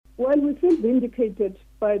Well, we feel vindicated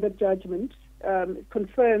by the judgment. It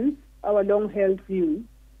confirms our long-held view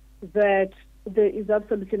that there is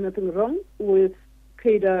absolutely nothing wrong with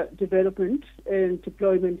cadre development and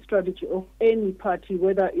deployment strategy of any party,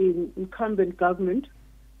 whether in incumbent government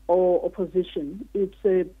or opposition. It's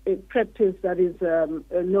a practice that is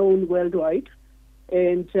known worldwide,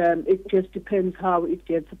 and it just depends how it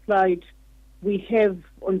gets applied. We have,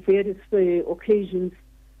 on various occasions,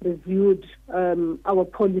 reviewed our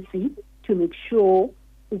policy to make sure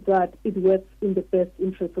that it works in the best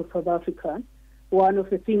interest of South Africa. One of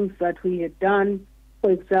the things that we had done, for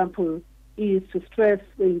example, is to stress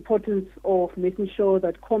the importance of making sure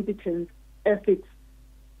that competence, ethics,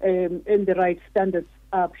 and the right standards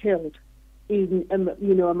are upheld in,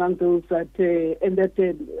 among those that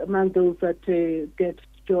get to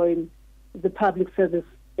join the public service,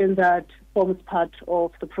 and that forms part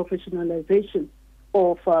of the professionalization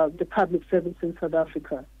of the public service in South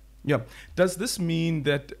Africa. Yeah. Does this mean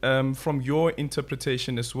that, from your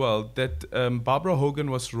interpretation as well, that Barbara Hogan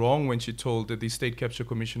was wrong when she told the State Capture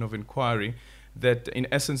Commission of Inquiry that, in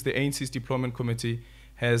essence, the ANC's deployment committee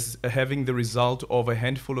has having the result of a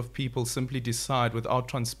handful of people simply decide without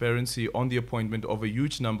transparency on the appointment of a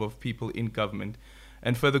huge number of people in government,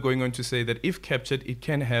 and further going on to say that if captured, it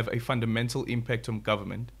can have a fundamental impact on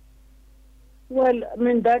government? Well, I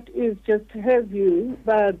mean, that is just her view,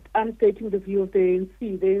 but I'm stating the view of the ANC.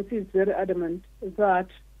 The ANC is very adamant that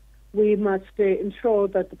we must ensure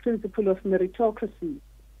that the principle of meritocracy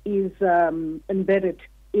is embedded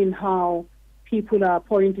in how people are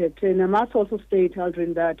appointed. And I must also state,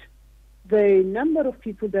 Aldrin, that the number of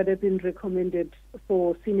people that have been recommended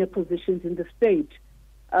for senior positions in the state,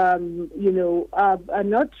 are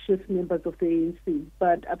not just members of the ANC,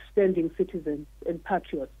 but upstanding citizens and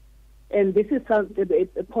patriots. And this is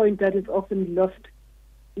a point that is often lost,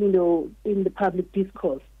 in the public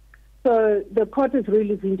discourse. So the court has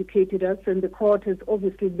really vindicated us, and the court has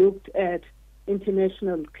obviously looked at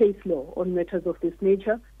international case law on matters of this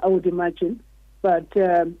nature, I would imagine. But,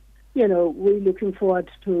 we're looking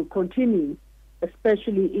forward to continue,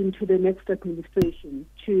 especially into the next administration,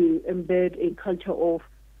 to embed a culture of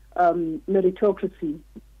meritocracy.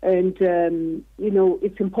 And,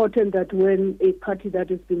 it's important that when a party that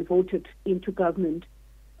has been voted into government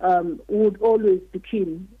would always be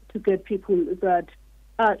keen to get people that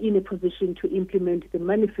are in a position to implement the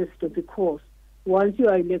manifesto, because once you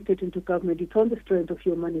are elected into government, it's on the strength of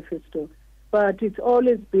your manifesto. But it's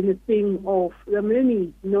always been a thing of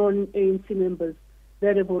many non-ANC members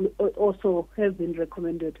that have also have been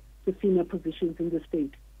recommended to senior positions in the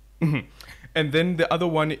state. Mm-hmm. And then the other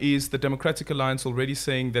one is the Democratic Alliance already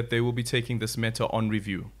saying that they will be taking this matter on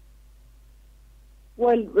review.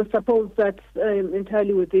 Well, I suppose that's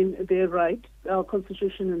entirely within their right. Our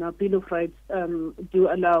Constitution and our Bill of Rights do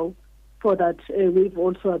allow for that. We've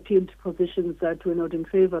also appealed positions that were not in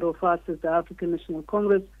favor of us as the African National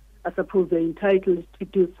Congress. I suppose they're entitled to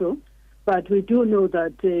do so. But we do know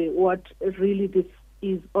that what really this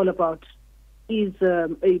is all about is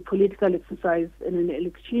a political exercise and an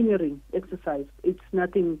electioneering exercise. It's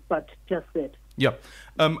nothing but just that. Yeah.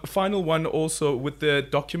 Final one also, with the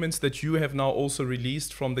documents that you have now also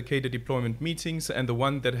released from the cadre deployment meetings and the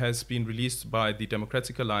one that has been released by the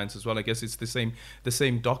Democratic Alliance as well, I guess it's the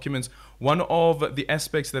same documents. One of the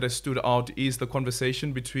aspects that has stood out is the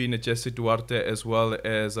conversation between Jesse Duarte as well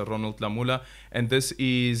as Ronald Lamula, and this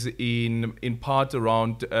is in part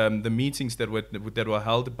around the meetings that were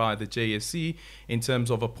held by the JSC in terms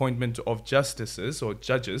of appointment of justices or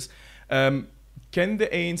judges. Can the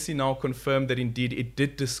ANC now confirm that indeed it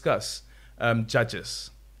did discuss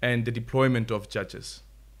judges and the deployment of judges?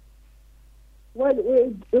 Well,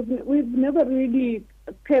 we've never really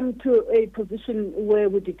come to a position where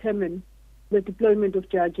we determine the deployment of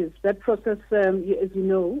judges. That process, as you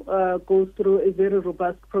know, goes through a very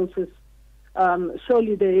robust process.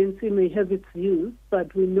 Surely the ANC may have its views,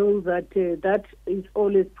 but we know that that is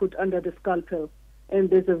always put under the scalpel, and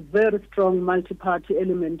there's a very strong multi-party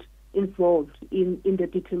element involved in the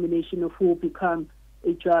determination of who will become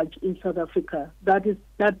a judge in South Africa.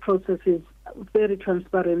 That process is very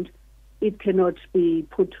transparent. It cannot be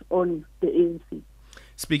put on the ANC.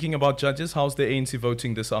 Speaking about judges, how's the ANC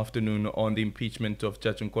voting this afternoon on the impeachment of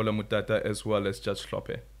Judge Nkola Mutata as well as Judge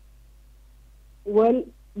Hlophe? Well,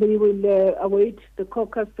 we will await the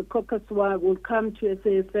caucus. The caucus will come to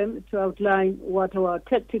SAFM to outline what our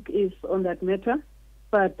tactic is on that matter,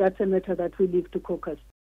 but that's a matter that we leave to caucus.